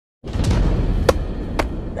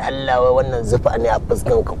da Allah wai wannan zufa ne a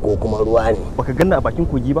fuskan ka ko kuma ruwa ne baka ganna a bakin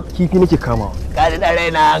kogi ba kifi nake kamawa ka da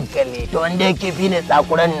raina hankali to wanda kifi ne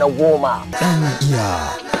tsakuran na 10 dan iya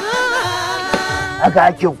haka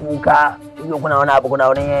ake kuka yau kuna wani abu kuna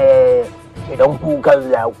wani idan kukan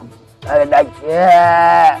za ku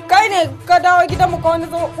kai ne ka dawo gidan mu ka wani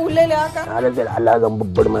zo ulele haka na da Allah zan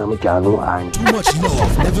babbar mai miki hannu a hannu. Too much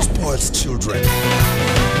love never spoils children.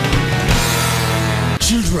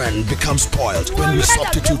 Children become spoiled when we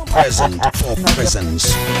substitute present for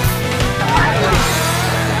presence.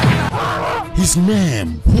 His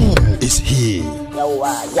name, who is he?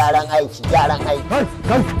 Yawa, yaran aiki.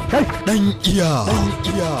 Dan iya.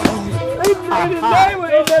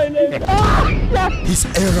 His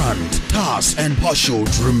errand, task, and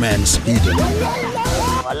pursuit remains hidden.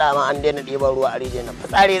 Wallahi ma an daina ɗiban ruwa a rijiyar nan.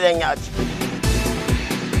 Fitsari zan yi a ciki.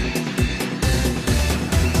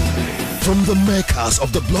 From the makers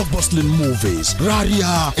of the blockbuster movies,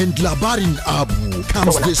 Raria and Labarin Abu,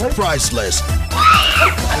 comes this priceless.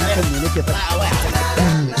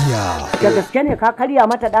 Da gaske ne ka karya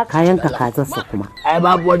mata da kayan ka kazarsa kuma. Ai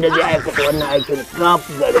babu wanda zai aikata wannan aikin kaf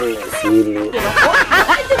garin sirri.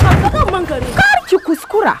 Kar ki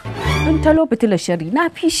kuskura. In talo fitilar shari na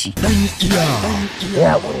fishi. Dan iya.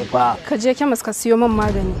 Ya kuri fa. ka je kemis ka siyo min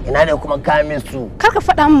magani Ina ne kuma kamin su. kar ka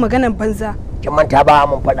faɗa min maganar banza Kin manta ba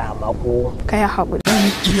mun faɗa amma ko. ka yi haƙuri.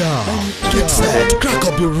 Get set, crack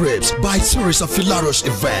up your ribs by a series of hilarious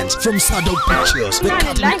events from Sadau Pictures, the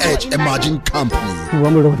cutting-edge emerging company.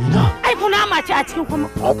 Ai kuna mace a cikin kuma.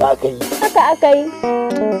 Haka aka yi. Haka aka yi.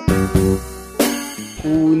 ku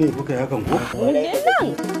ne kuka yi hakan ko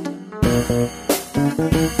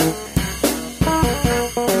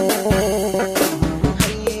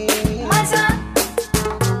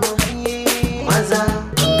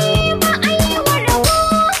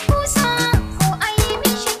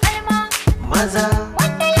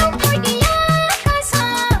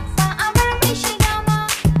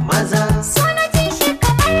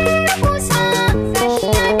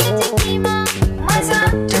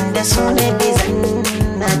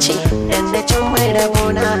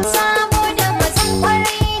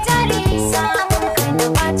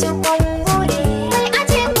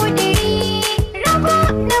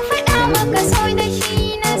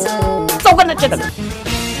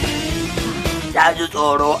Ta ji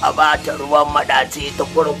tsoro a bata ruwan madaci ta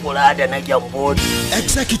kurkura da na gyambo.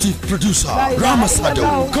 Executive producer Rahama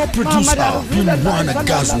Sadau, co-producer Yunwana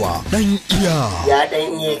Gazwa, Dan Iya. Ya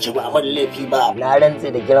dan iya ci ba mun laifi ba. Na rantse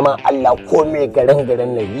da girman Allah ko me garin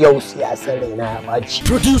nan yau siyasar raina ya baci.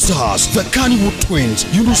 Producers The Kannywood Twins,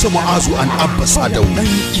 Yunusa Ma'azu and Abba Sadau, Dan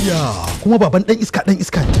Iya. kuma baban dan iska ne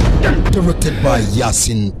Directed by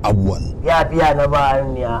Yasin Awal. Ya biya na ba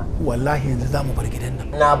niya. wallahi yanzu zamu bar gidan nan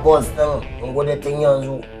Na boss din in gudu tun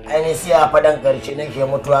yanzu. Ai sai a fadan karshe nake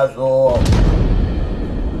mutuwa tso.